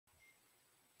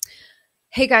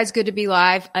Hey guys, good to be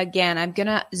live again. I'm going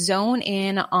to zone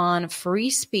in on free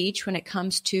speech when it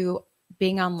comes to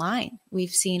being online.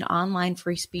 We've seen online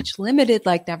free speech limited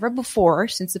like never before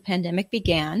since the pandemic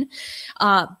began.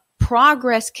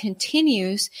 Progress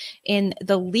continues in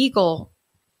the legal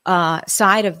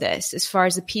side of this, as far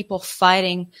as the people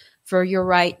fighting for your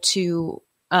right to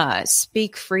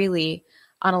speak freely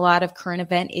on a lot of current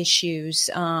event issues,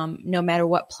 no matter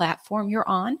what platform you're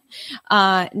on.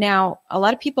 Now, a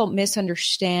lot of people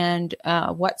misunderstand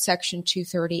what Section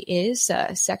 230 is.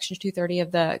 Section 230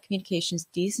 of the Communications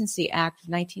Decency Act of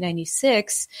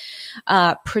 1996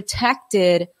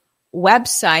 protected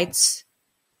websites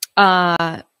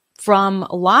from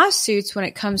lawsuits when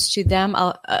it comes to them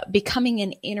becoming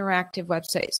an interactive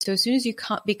website. So as soon as you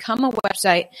become a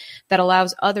website that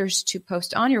allows others to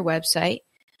post on your website,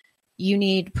 you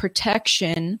need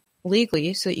protection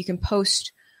legally so that you can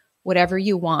post whatever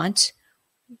you want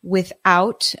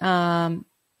without, I'm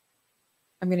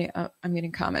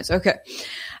getting comments. Okay.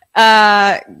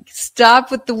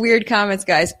 Stop with the weird comments,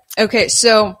 guys. Okay.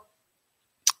 So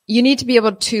you need to be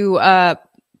able to,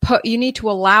 you need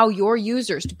to allow your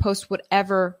users to post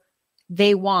whatever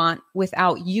they want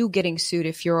without you getting sued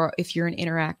if you're an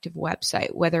interactive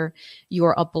website, whether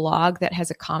you're a blog that has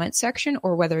a comment section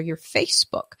or whether you're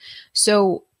Facebook.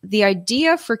 So the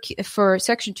idea for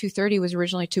Section 230 was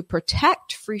originally to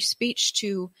protect free speech,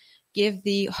 to give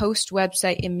the host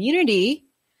website immunity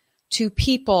to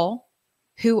people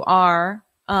who are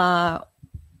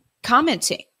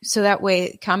commenting. So that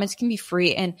way comments can be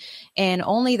free, and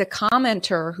only the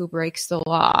commenter who breaks the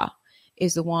law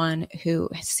is the one who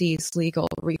sees legal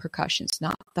repercussions,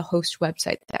 not the host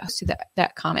website that hosted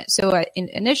that comment. So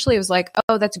initially it was like,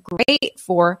 oh, that's great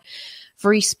for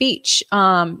free speech.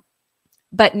 But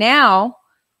now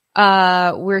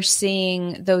we're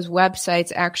seeing those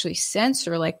websites actually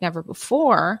censor like never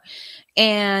before.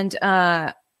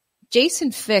 And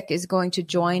Jason Fick is going to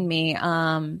join me.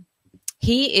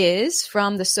 He is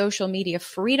from the Social Media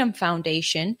Freedom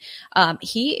Foundation.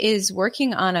 He is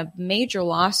working on a major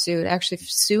lawsuit, actually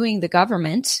suing the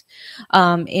government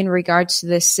in regards to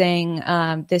this, saying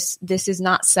this is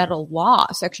not settled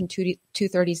law. Section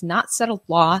 230 is not settled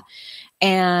law,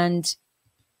 and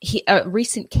a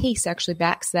recent case actually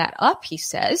backs that up, he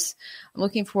says. I'm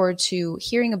looking forward to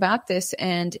hearing about this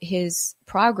and his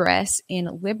progress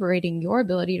in liberating your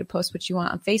ability to post what you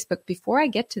want on Facebook. Before I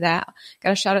get to that, got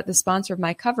to shout out the sponsor of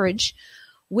my coverage,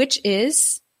 which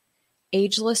is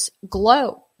Ageless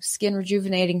Glow Skin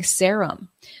Rejuvenating Serum.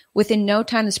 Within no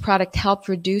time, this product helped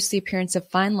reduce the appearance of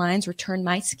fine lines, returned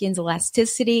my skin's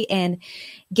elasticity, and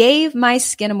gave my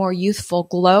skin a more youthful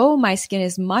glow. My skin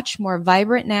is much more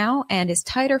vibrant now and is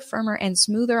tighter, firmer, and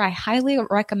smoother. I highly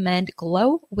recommend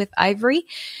Glow with Ivory.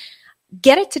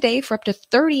 Get it today for up to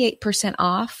 38%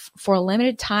 off for a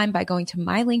limited time by going to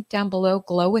my link down below,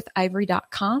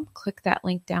 glowwithivory.com. Click that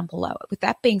link down below. With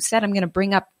that being said, I'm going to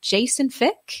bring up Jason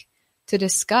Fick to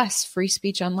discuss free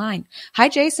speech online. Hi,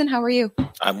 Jason. How are you?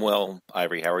 I'm well,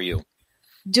 Ivory. How are you?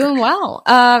 Doing well.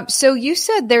 So you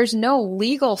said there's no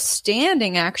legal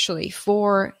standing actually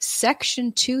for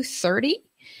Section 230.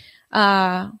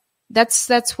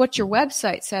 That's what your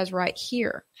website says right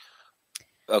here.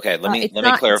 Okay, let me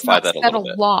clarify that a little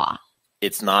bit. Law.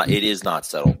 It is not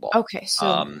settled law. Okay,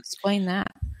 so explain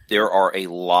that. There are a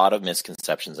lot of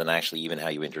misconceptions, and actually even how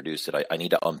you introduced it, I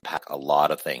need to unpack a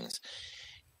lot of things.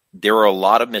 There are a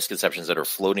lot of misconceptions that are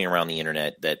floating around the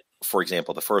internet that, for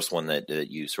example, the first one that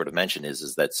you sort of mentioned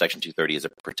is that Section 230 is a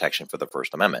protection for the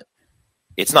First Amendment.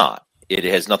 It's not. It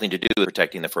has nothing to do with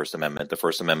protecting the First Amendment. The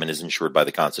First Amendment is ensured by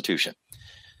the Constitution.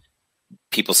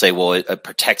 People say, well, it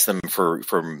protects them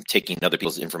from taking other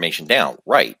people's information down.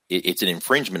 Right. It's an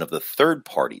infringement of the third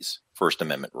party's First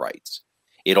Amendment rights.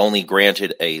 It only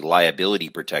granted a liability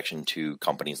protection to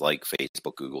companies like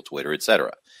Facebook, Google, Twitter,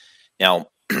 etc. Now,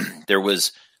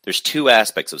 there's two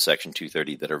aspects of Section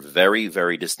 230 that are very,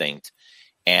 very distinct,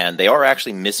 and they are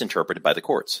actually misinterpreted by the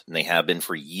courts, and they have been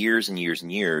for years and years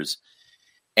and years.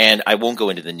 And I won't go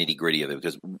into the nitty-gritty of it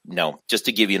because, just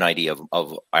to give you an idea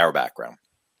of our background,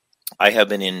 I have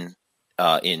been in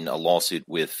a lawsuit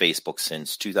with Facebook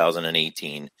since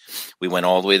 2018. We went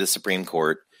all the way to the Supreme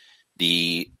Court.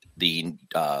 The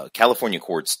California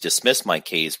courts dismissed my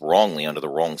case wrongly under the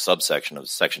wrong subsection of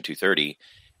Section 230.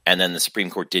 And then the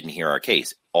Supreme Court didn't hear our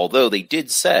case, although they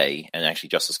did say, and actually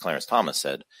Justice Clarence Thomas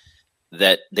said,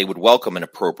 that they would welcome an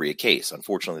appropriate case.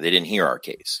 Unfortunately, they didn't hear our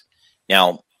case.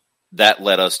 Now, that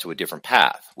led us to a different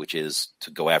path, which is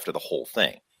to go after the whole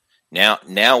thing.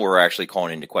 Now we're actually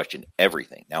calling into question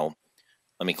everything. Now,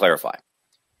 let me clarify.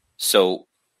 So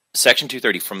Section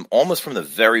 230, from the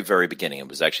very, very beginning, it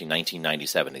was actually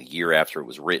 1997, a year after it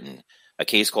was written, a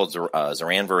case called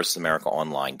Zoran versus America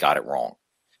Online got it wrong.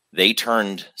 They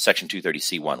turned Section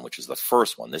 230C1, which is the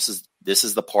first one. This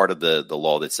is the part of the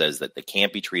law that says that they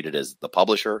can't be treated as the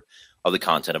publisher of the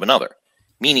content of another,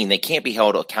 meaning they can't be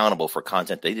held accountable for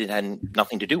content they had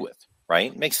nothing to do with,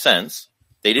 right? Makes sense.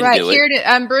 They didn't do it.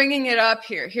 I'm bringing it up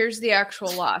here. Here's the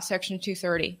actual law, Section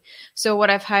 230. So what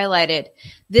I've highlighted,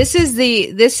 this is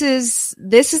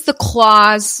the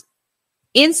clause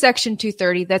in Section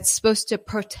 230 that's supposed to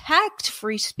protect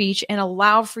free speech and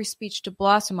allow free speech to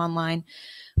blossom online.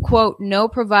 Quote, no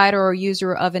provider or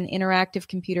user of an interactive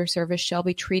computer service shall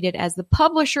be treated as the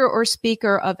publisher or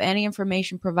speaker of any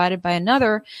information provided by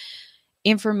another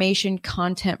information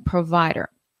content provider.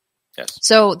 Yes.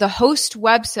 So the host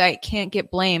website can't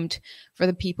get blamed for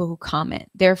the people who comment.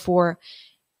 Therefore,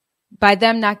 by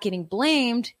them not getting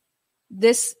blamed,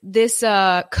 this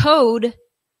code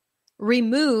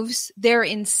removes their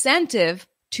incentive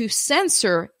to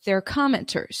censor their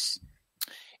commenters.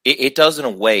 It does in a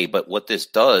way, but what this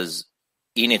does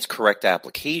in its correct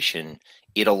application,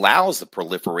 it allows the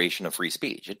proliferation of free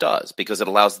speech. It does, because it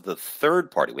allows the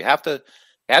third party. We have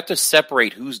to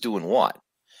separate who's doing what.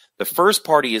 The first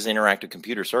party is interactive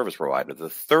computer service provider. The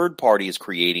third party is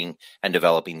creating and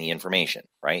developing the information,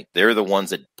 right? They're the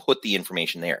ones that put the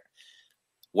information there.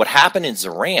 What happened in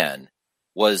Zoran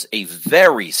was a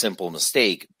very simple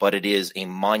mistake, but it is a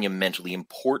monumentally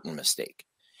important mistake.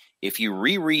 If you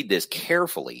reread this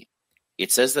carefully,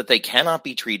 it says that they cannot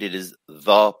be treated as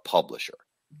the publisher,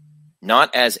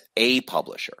 not as a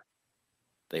publisher.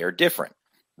 They are different.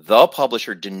 The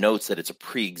publisher denotes that it's a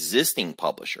pre-existing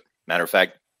publisher. Matter of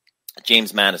fact,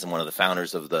 James Madison, one of the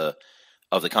founders of the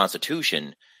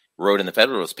Constitution, wrote in the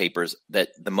Federalist Papers that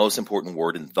the most important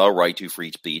word in the right to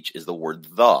free speech is the word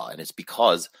the, and it's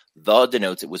because the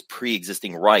denotes it was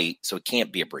pre-existing right, so it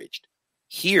can't be abridged.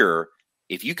 Here,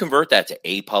 if you convert that to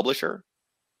a publisher,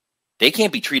 they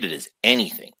can't be treated as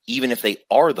anything, even if they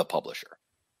are the publisher.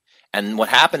 And what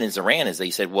happened in Zoran is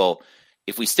they said, well,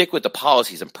 if we stick with the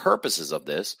policies and purposes of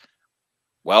this,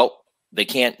 well, they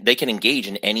can engage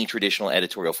in any traditional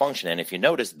editorial function. And if you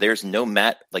notice, there's no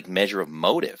measure of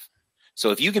motive.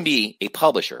 So if you can be a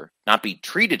publisher, not be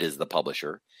treated as the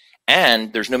publisher,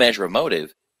 and there's no measure of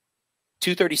motive,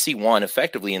 230C1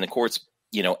 effectively in the courts,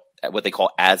 what they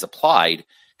call as applied,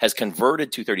 has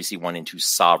converted 230C1 into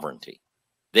sovereignty.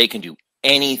 They can do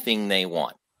anything they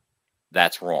want.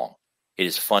 That's wrong. It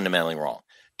is fundamentally wrong.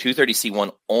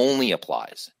 230C1 only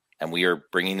applies, and we are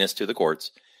bringing this to the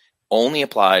courts, only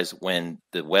applies when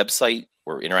the website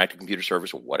or interactive computer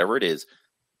service or whatever it is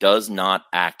does not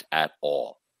act at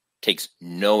all, takes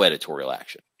no editorial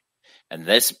action. And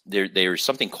there's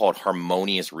something called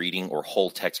harmonious reading or whole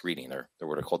text reading. They're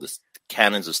what are called the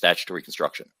canons of statutory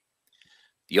construction.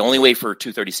 The only way for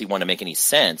 230C1 to make any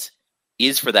sense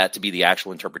is for that to be the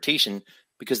actual interpretation,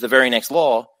 because the very next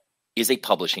law is a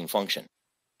publishing function.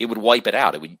 It would wipe it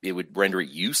out. It would render it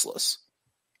useless.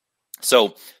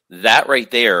 So that right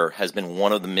there has been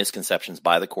one of the misconceptions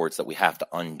by the courts that we have to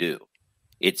undo.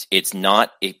 It's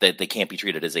not that they can't be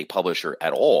treated as a publisher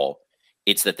at all.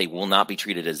 It's that they will not be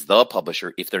treated as the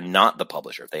publisher if they're not the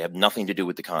publisher, if they have nothing to do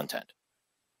with the content.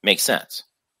 Makes sense.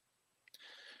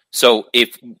 So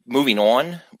if moving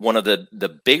on, one of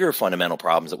the bigger fundamental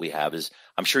problems that we have is,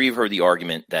 I'm sure you've heard the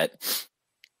argument that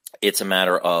it's a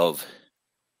matter of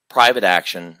private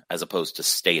action as opposed to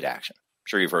state action. I'm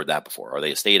sure you've heard that before. Are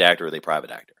they a state actor or are they a private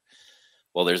actor?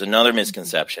 Well, there's another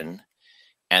misconception,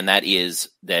 and that is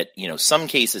that, some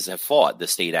cases have fought the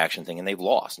state action thing and they've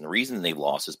lost. And the reason they've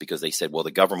lost is because they said, well,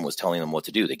 the government was telling them what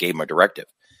to do. They gave them a directive.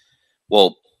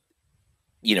 Well,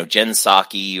 Jen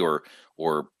Psaki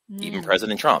or even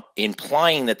President Trump,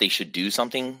 implying that they should do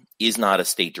something is not a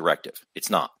state directive. It's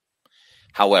not.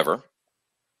 However,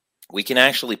 we can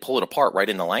actually pull it apart right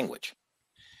in the language.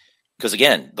 Because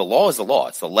again, the law is the law.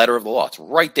 It's the letter of the law. It's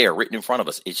right there, written in front of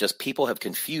us. It's just people have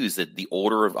confused the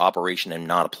order of operation and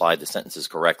not applied the sentences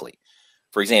correctly.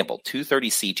 For example,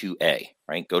 230C2A,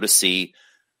 right? Go to C,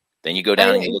 then you go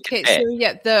down and you look at A. So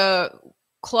yeah, the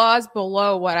clause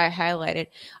below what I highlighted.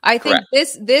 I think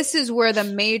this is where the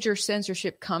major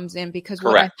censorship comes in, because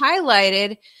Correct. What I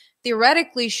highlighted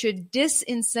theoretically should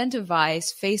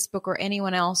disincentivize Facebook or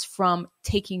anyone else from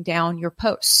taking down your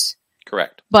posts.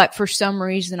 Correct. But for some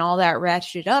reason, all that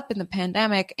ratcheted up in the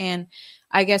pandemic, and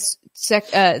I guess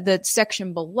the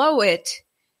section below it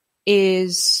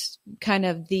is kind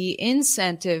of the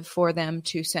incentive for them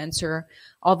to censor,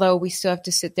 although we still have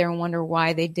to sit there and wonder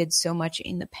why they did so much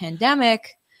in the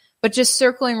pandemic. But just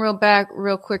circling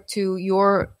real quick to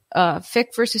your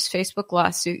Fick versus Facebook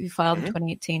lawsuit you filed in Mhm.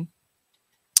 2018.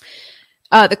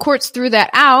 The courts threw that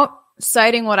out,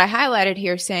 citing what I highlighted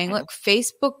here, saying, Mhm. look,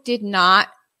 Facebook did not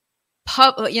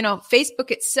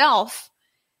Facebook itself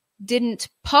didn't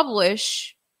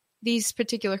publish these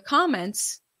particular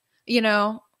comments,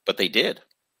 But they did.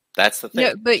 That's the thing.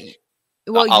 no, but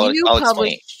well, I'll you explain.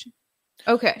 published.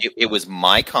 Okay. It was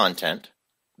my content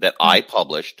that I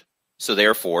published. So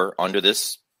therefore, under the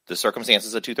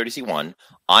circumstances of 230C1,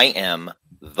 I am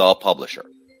the publisher.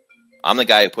 I'm the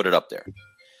guy who put it up there.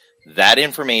 That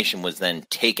information was then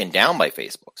taken down by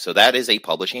Facebook. So that is a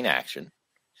publishing action.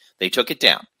 They took it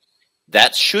down.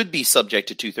 That should be subject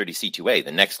to 230C2A,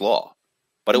 the next law.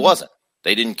 But it wasn't.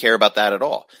 They didn't care about that at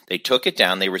all. They took it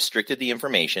down, they restricted the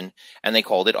information, and they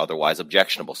called it otherwise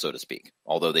objectionable, so to speak.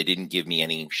 Although they didn't give me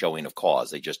any showing of cause.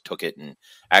 They just took it, and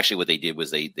actually what they did was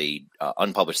they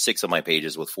unpublished 6 of my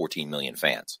pages with 14 million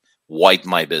fans. Wiped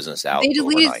my business out. They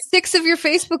deleted overnight. 6 of your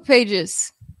Facebook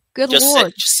pages. Good Just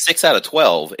Lord. 6 out of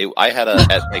 12.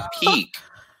 At my peak,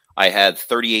 I had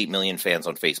 38 million fans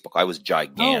on Facebook. I was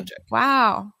gigantic. Oh,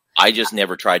 wow. I just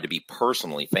never tried to be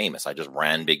personally famous. I just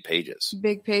ran big pages.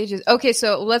 Big pages. Okay,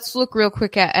 so let's look real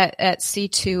quick at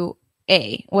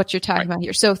C2A, what you're talking about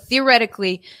here. So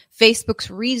theoretically, Facebook's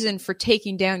reason for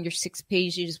taking down your 6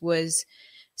 pages was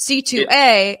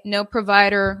C2A, no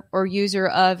provider or user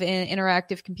of an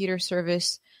interactive computer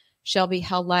service shall be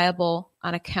held liable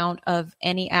on account of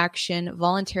any action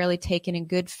voluntarily taken in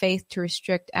good faith to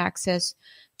restrict access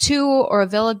to or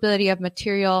availability of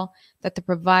material that the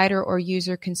provider or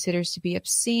user considers to be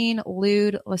obscene,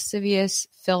 lewd, lascivious,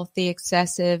 filthy,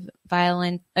 excessively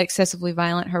violent,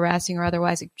 harassing, or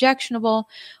otherwise objectionable,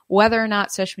 whether or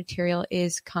not such material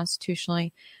is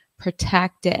constitutionally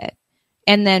protected.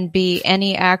 And then B,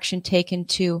 any action taken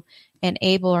to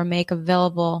enable or make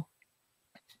available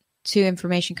to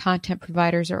information content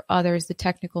providers or others the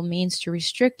technical means to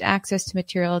restrict access to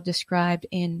material described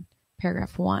in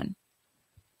paragraph 1.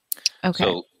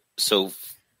 Okay. So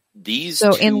these.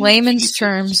 So two in layman's pieces,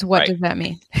 terms, what right. does that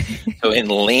mean? So in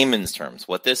layman's terms,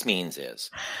 what this means is,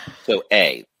 so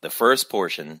A, the first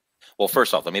portion, well,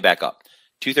 first off, let me back up.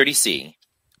 230C,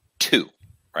 2,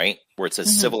 right, where it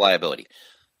says civil liability.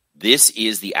 This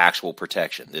is the actual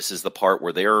protection. This is the part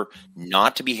where they're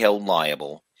not to be held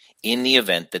liable in the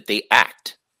event that they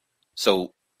act.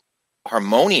 So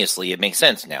harmoniously, it makes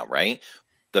sense now, right?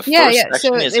 The first section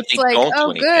So is if it's they like,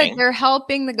 don't do anything. good, they're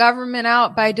helping the government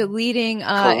out by deleting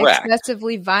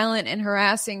excessively violent and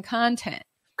harassing content.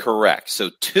 Correct. So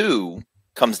 2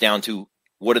 comes down to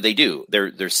what do?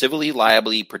 They're civilly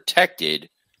liably protected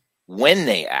when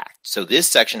they act. So this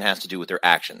section has to do with their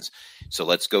actions. So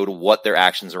let's go to what their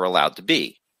actions are allowed to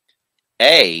be.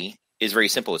 A is very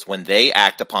simple. It's when they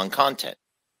act upon content.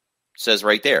 It says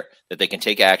right there that they can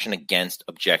take action against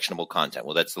objectionable content.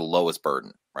 Well, that's the lowest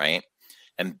burden, right?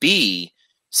 And B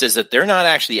says that they're not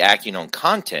actually acting on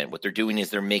content. What they're doing is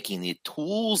they're making the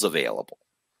tools available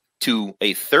to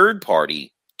a third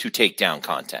party to take down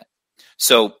content.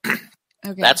 So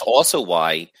that's also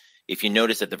why, if you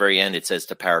notice at the very end, it says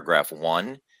to paragraph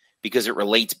 1, because it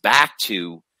relates back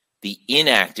to the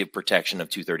inactive protection of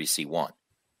 230C1,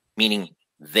 meaning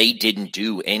they didn't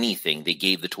do anything. They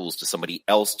gave the tools to somebody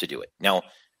else to do it. Now,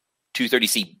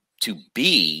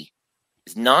 230C2B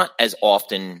is not as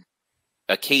often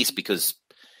a case because,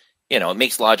 it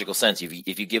makes logical sense.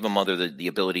 If you give a mother the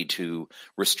ability to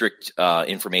restrict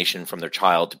information from their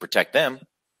child to protect them,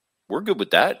 we're good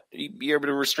with that. You're able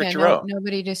to restrict your own.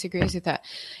 Nobody disagrees with that.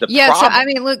 So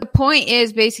the point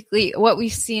is basically what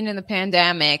we've seen in the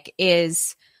pandemic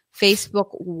is Facebook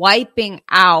wiping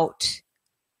out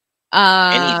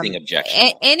anything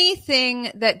objectionable.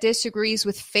 Anything that disagrees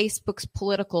with Facebook's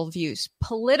political views.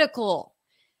 Political.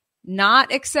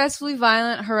 Not excessively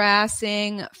violent,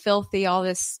 harassing, filthy, all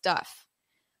this stuff.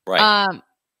 Right.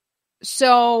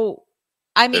 So,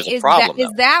 I mean, is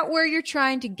that where you're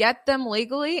trying to get them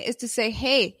legally? Is to say,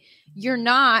 hey, you're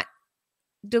not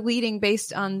deleting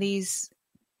based on these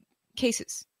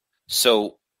cases.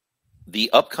 So, the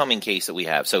upcoming case that we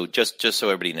have. So, just so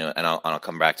everybody knows, and I'll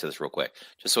come back to this real quick,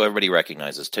 just so everybody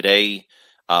recognizes today.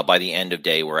 By the end of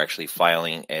day, we're actually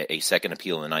filing a second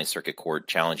appeal in the Ninth Circuit Court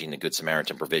challenging the Good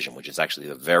Samaritan provision, which is actually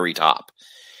the very top.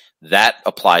 That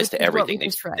applies to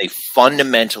everything. They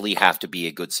fundamentally have to be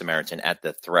a Good Samaritan at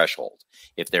the threshold.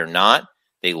 If they're not,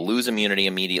 they lose immunity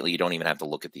immediately. You don't even have to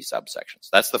look at these subsections.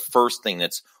 That's the first thing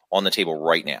that's on the table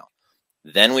right now.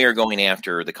 Then we are going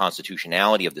after the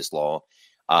constitutionality of this law,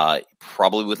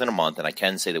 probably within a month. And I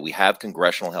can say that we have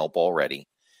congressional help already.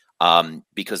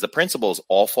 Because the principles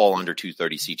all fall under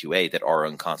 230C2A that are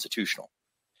unconstitutional.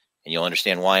 And you'll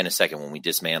understand why in a second when we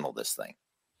dismantle this thing.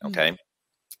 Okay.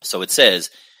 So it says,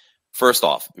 first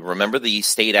off, remember the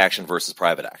state action versus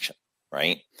private action,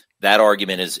 right? That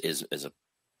argument is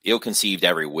ill-conceived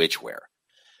every which where.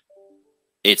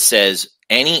 It says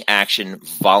any action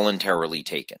voluntarily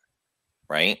taken,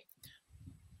 right?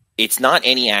 It's not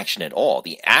any action at all.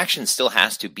 The action still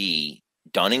has to be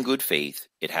done in good faith.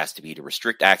 It has to be to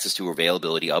restrict access to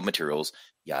availability of materials,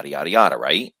 yada, yada, yada,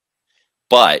 right?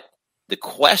 But the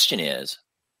question is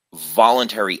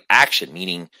voluntary action,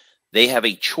 meaning they have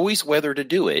a choice whether to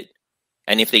do it.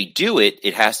 And if they do it,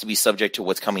 it has to be subject to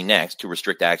what's coming next, to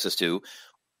restrict access to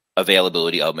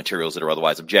availability of materials that are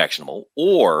otherwise objectionable.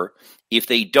 Or if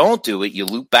they don't do it, you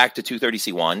loop back to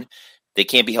 230C1. They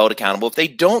can't be held accountable if they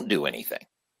don't do anything,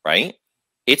 right?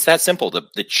 It's that simple.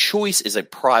 The choice is a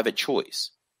private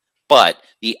choice, but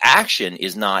the action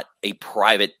is not a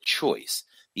private choice.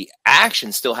 The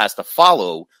action still has to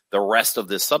follow the rest of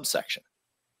this subsection.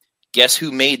 Guess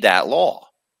who made that law?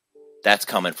 That's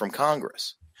coming from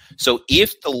Congress. So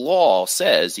if the law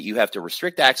says that you have to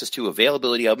restrict access to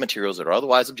availability of materials that are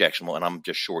otherwise objectionable, and I'm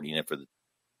just shortening it for the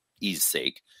ease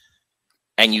sake,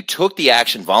 and you took the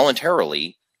action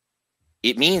voluntarily,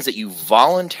 it means that you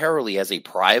voluntarily, as a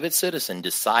private citizen,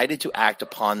 decided to act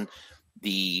upon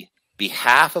the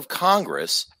behalf of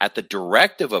Congress at the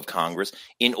directive of Congress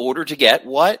in order to get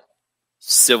what?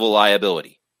 Civil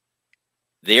liability.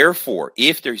 Therefore,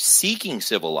 if they're seeking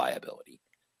civil liability,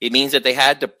 it means that they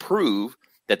had to prove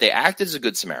that they acted as a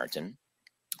good Samaritan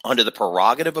under the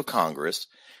prerogative of Congress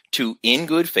to, in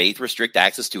good faith, restrict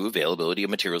access to availability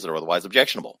of materials that are otherwise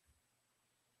objectionable.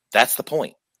 That's the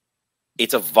point.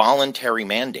 It's a voluntary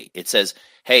mandate. It says,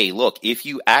 hey, look, if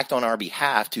you act on our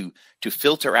behalf to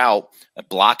filter out,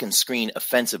 block and screen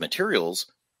offensive materials,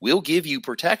 we'll give you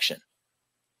protection.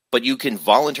 But you can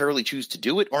voluntarily choose to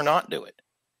do it or not do it.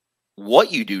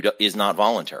 What you do is not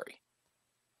voluntary.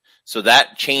 So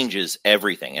that changes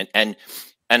everything. And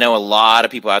I know a lot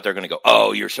of people out there are going to go,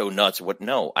 oh, you're so nuts. What?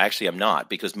 No, actually, I'm not.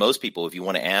 Because most people, if you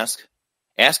want to ask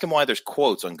them why there's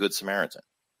quotes on Good Samaritan.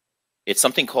 It's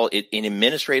something called, in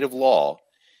administrative law,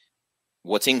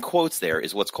 what's in quotes there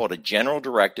is what's called a general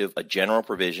directive, a general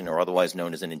provision, or otherwise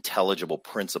known as an intelligible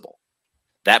principle.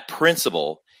 That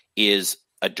principle is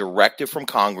a directive from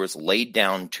Congress laid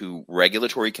down to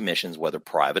regulatory commissions, whether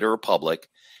private or public,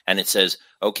 and it says,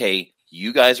 okay,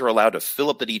 you guys are allowed to fill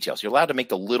up the details. You're allowed to make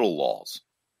the little laws,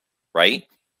 right?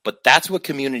 But that's what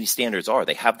community standards are.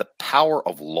 They have the power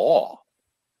of law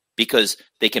because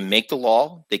they can make the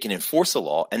law, they can enforce the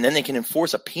law, and then they can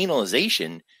enforce a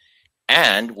penalization.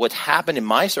 And what happened in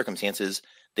my circumstances,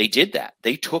 they did that.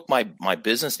 They took my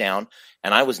business down,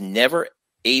 and I was never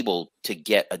able to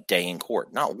get a day in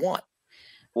court, not one.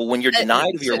 Well, when you're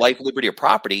denied of your life, liberty, or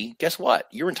property, guess what?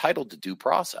 You're entitled to due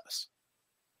process.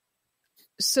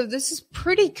 So this is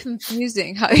pretty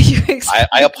confusing how you explain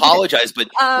I apologize, but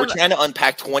we're trying to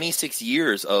unpack 26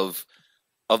 years of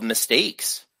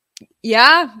mistakes.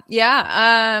 Yeah.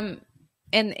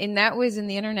 And that was in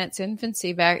the internet's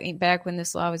infancy back when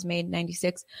this law was made in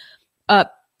 96.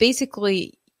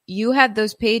 Basically, you had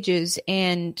those pages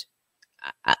and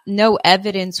no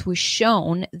evidence was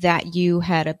shown that you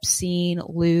had obscene,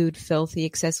 lewd, filthy,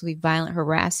 excessively violent,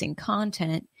 harassing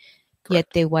content, Correct. Yet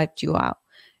they wiped you out.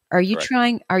 Are you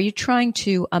trying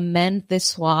to amend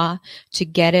this law to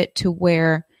get it to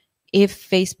where if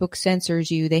Facebook censors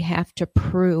you, they have to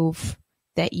prove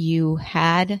that you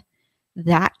had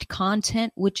that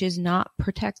content which is not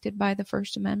protected by the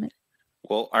First Amendment?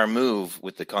 Well, our move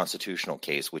with the constitutional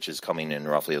case, which is coming in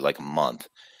roughly like a month,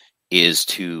 is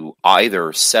to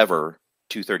either sever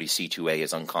 230C2A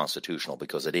as unconstitutional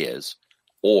because it is,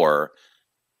 or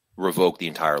revoke the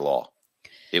entire law.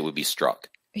 It would be struck.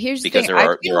 Here's because the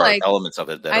thing. there are elements of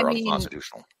it that are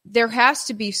unconstitutional. There has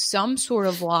to be some sort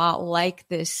of law like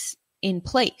this in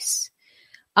place.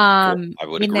 I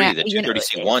would agree that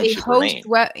 230C1 should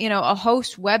remain. A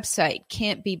host website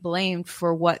can't be blamed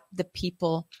for what the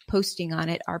people posting on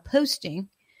it are posting.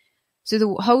 So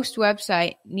the host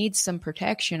website needs some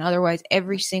protection. Otherwise,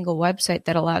 every single website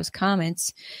that allows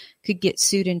comments could get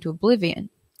sued into oblivion.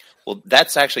 Well,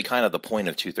 that's actually kind of the point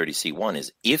of 230C1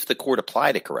 is if the court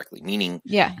applied it correctly, meaning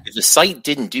if the site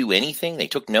didn't do anything, they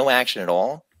took no action at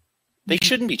all, they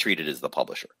shouldn't be treated as the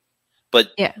publisher.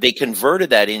 But they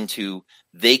converted that into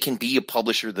they can be a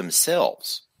publisher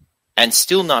themselves and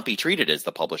still not be treated as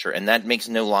the publisher, and that makes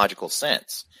no logical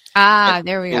sense.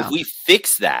 There we go. If we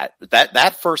fix that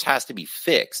first has to be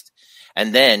fixed,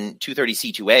 and then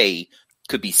 230C2A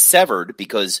could be severed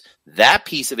because that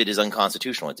piece of it is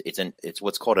unconstitutional. It's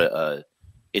what's called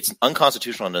it's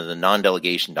unconstitutional under the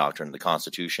non-delegation doctrine of the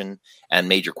Constitution and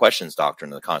major questions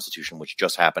doctrine of the Constitution, which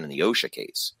just happened in the OSHA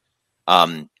case.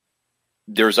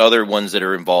 There's other ones that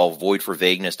are involved, void for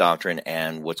vagueness doctrine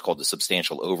and what's called the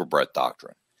substantial overbreadth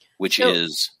doctrine, which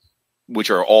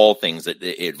are all things that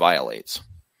it violates.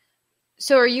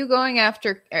 So are you going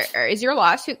after, is your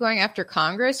lawsuit going after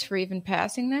Congress for even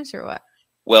passing this or what?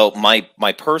 Well,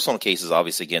 my personal case is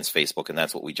obviously against Facebook, and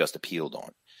that's what we just appealed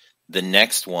on. The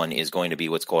next one is going to be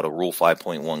what's called a Rule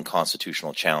 5.1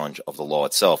 constitutional challenge of the law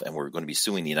itself, and we're going to be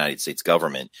suing the United States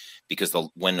government because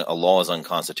when a law is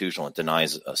unconstitutional, it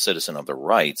denies a citizen of their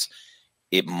rights,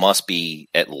 it must be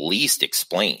at least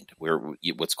explained.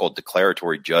 What's called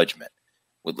declaratory judgment.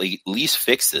 At least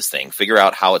fix this thing, figure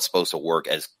out how it's supposed to work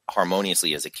as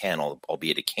harmoniously as it can,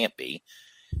 albeit it can't be.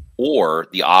 Or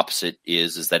the opposite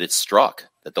is that it's struck,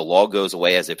 that the law goes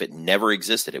away as if it never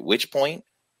existed, at which point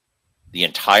the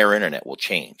entire internet will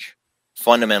change,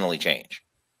 fundamentally change.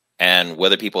 And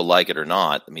whether people like it or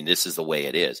not, I mean, this is the way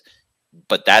it is.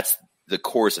 But that's the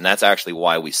course, and that's actually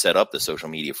why we set up the Social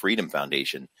Media Freedom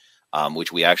Foundation,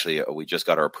 which we just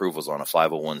got our approvals on, a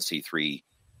 501c3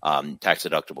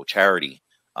 tax-deductible charity.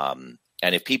 And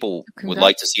if people would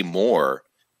like to see more,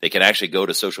 they can actually go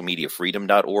to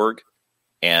socialmediafreedom.org,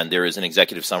 and there is an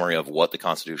executive summary of what the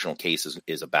constitutional case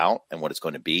is about and what it's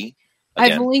going to be.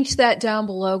 Again, I've linked that down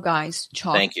below, guys.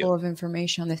 Chock full of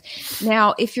information on this.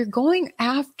 Now, if you're going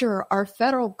after our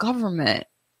federal government,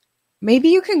 maybe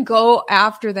you can go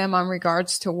after them on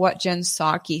regards to what Jen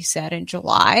Psaki said in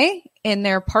July in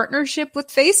their partnership with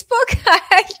Facebook.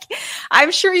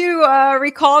 I'm sure you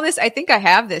recall this. I think I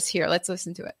have this here. Let's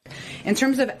listen to it. In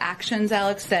terms of actions,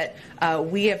 Alex, that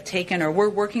we have taken, or we're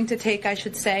working to take, I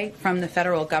should say, from the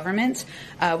federal government,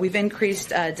 we've increased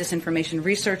disinformation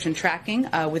research and tracking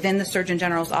within the Surgeon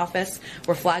General's office.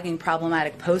 We're flagging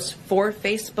problematic posts for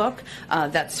Facebook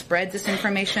that spread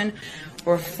disinformation.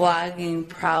 We're flagging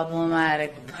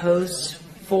problematic posts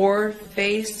for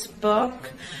Facebook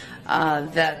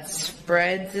that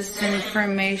spread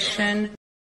disinformation.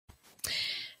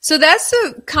 So that's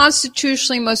the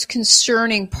constitutionally most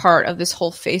concerning part of this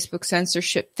whole Facebook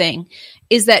censorship thing,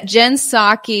 is that Jen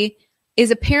Psaki is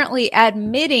apparently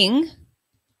admitting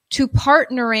to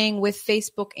partnering with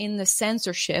Facebook in the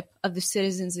censorship of the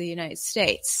citizens of the United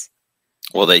States.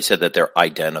 Well, they said that they're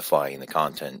identifying the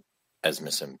content as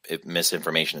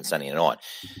misinformation and sending it on.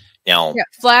 Now,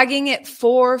 flagging it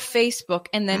for Facebook,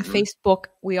 and then Facebook,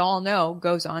 we all know,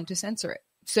 goes on to censor it.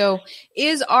 So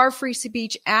is our free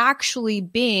speech actually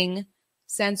being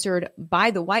censored by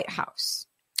the White House?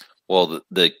 Well,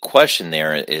 the question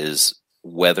there is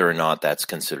whether or not that's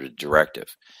considered a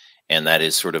directive. And that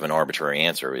is sort of an arbitrary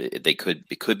answer. It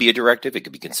could be a directive. It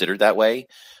could be considered that way.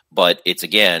 But it's,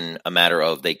 again, a matter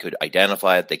of they could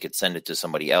identify it. They could send it to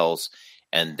somebody else.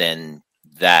 And then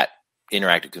that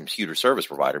interactive computer service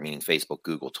provider, meaning Facebook,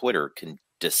 Google, Twitter, can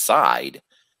decide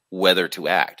whether to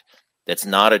act. That's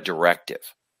not a directive.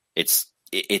 It's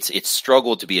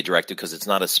struggled to be a directive because it's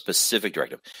not a specific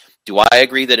directive. Do I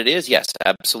agree that it is? Yes,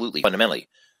 absolutely, fundamentally.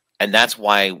 And that's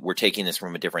why we're taking this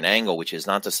from a different angle, which is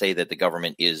not to say that the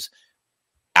government is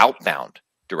outbound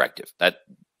directive. That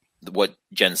what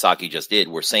Jen Psaki just did.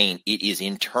 We're saying it is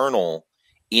internal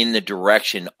in the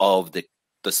direction of the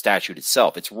statute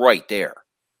itself. It's right there.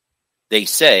 They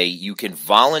say you can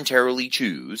voluntarily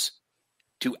choose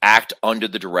to act under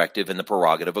the directive and the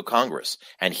prerogative of Congress.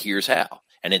 And here's how.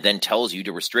 And it then tells you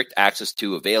to restrict access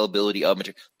to availability of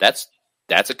material. That's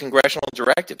a congressional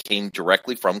directive, came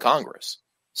directly from Congress.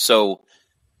 So,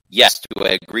 yes, do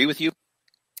I agree with you?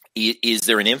 Is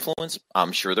there an influence?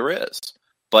 I'm sure there is.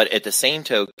 But at the same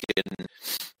token,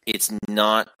 it's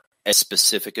not as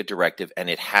specific a directive,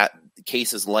 and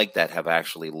cases like that have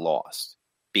actually lost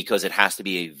because it has to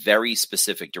be a very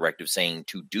specific directive saying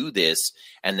to do this,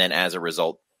 and then as a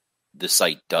result, the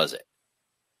site does it.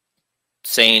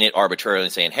 Saying it arbitrarily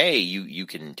and saying, hey, you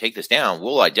can take this down,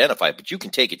 we'll identify it, but you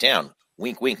can take it down,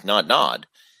 wink, wink, nod, nod,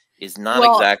 is not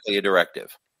exactly a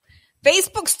directive.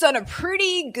 Facebook's done a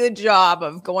pretty good job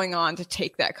of going on to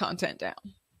take that content down.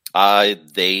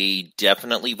 They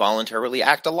definitely voluntarily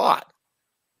act a lot.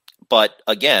 But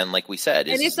again, like we said,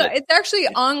 it's actually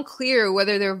unclear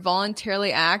whether they're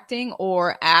voluntarily acting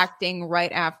or acting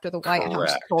right after the White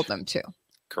House told them to.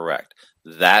 Correct.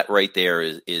 That right there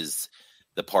is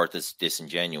the part that's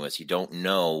disingenuous. You don't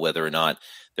know whether or not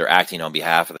they're acting on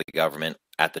behalf of the government,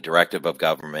 at the directive of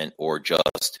government, or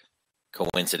just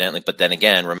coincidentally. But then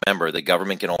again, remember, the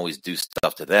government can always do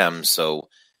stuff to them, so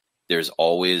there's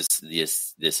always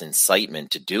this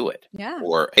incitement to do it. Yeah.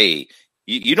 Or, hey,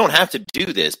 you don't have to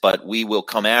do this, but we will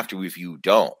come after you if you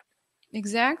don't.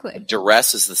 Exactly.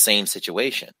 Duress is the same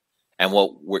situation. And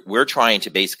what we're trying to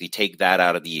basically take that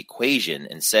out of the equation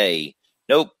and say,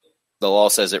 nope, the law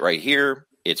says it right here.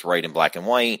 It's right in black and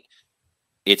white.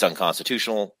 It's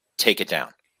unconstitutional. Take it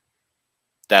down.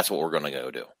 That's what we're going to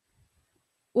go do.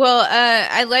 Well,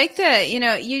 I like that.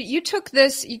 You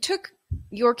took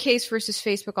your case versus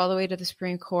Facebook all the way to the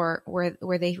Supreme Court,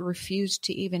 where they refused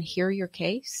to even hear your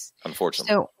case.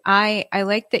 Unfortunately. So I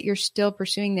like that you're still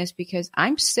pursuing this, because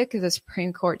I'm sick of the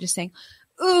Supreme Court just saying,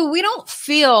 "Ooh, we don't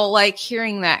feel like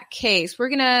hearing that case. We're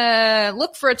gonna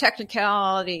look for a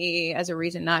technicality as a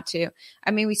reason not to."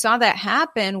 I mean, we saw that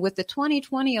happen with the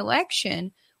 2020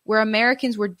 election, where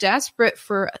Americans were desperate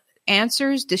for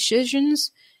answers,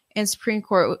 decisions. And Supreme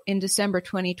Court in December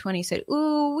 2020 said,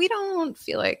 "Ooh, we don't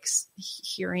feel like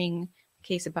hearing a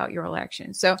case about your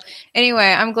election." So anyway,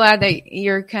 I'm glad that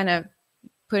you're kind of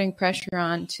putting pressure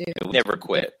on to. We never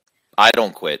quit. I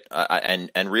don't quit.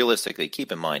 And realistically,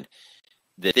 keep in mind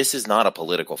that this is not a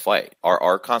political fight.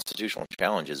 Our constitutional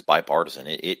challenge is bipartisan.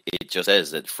 It just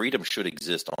says that freedom should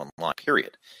exist online,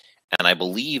 period. And I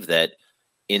believe that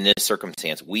in this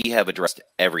circumstance, we have addressed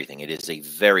everything. It is a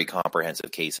very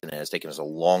comprehensive case, and it has taken us a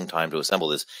long time to assemble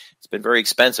this. It's been very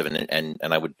expensive, and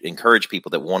I would encourage people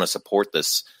that want to support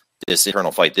this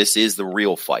internal fight. This is the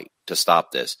real fight to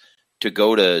stop this, to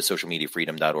go to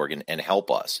socialmediafreedom.org and help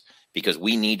us, because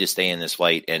we need to stay in this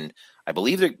fight. And I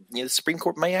believe that the Supreme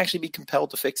Court may actually be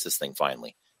compelled to fix this thing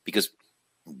finally, because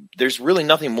there's really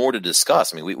nothing more to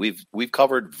discuss. I mean, we've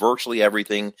covered virtually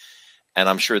everything. And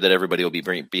I'm sure that everybody will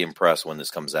be impressed when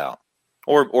this comes out,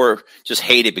 or just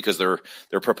hate it because they're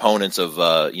proponents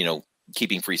of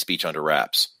keeping free speech under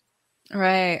wraps.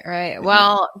 Right.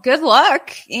 Well, good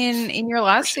luck in your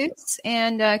lawsuits,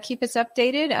 and keep us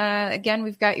updated. Again,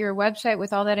 we've got your website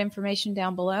with all that information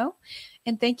down below.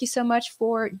 And thank you so much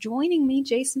for joining me,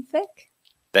 Jason Fick.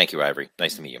 Thank you, Ivory.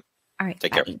 Nice to meet you. All right.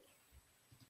 Take bye. care.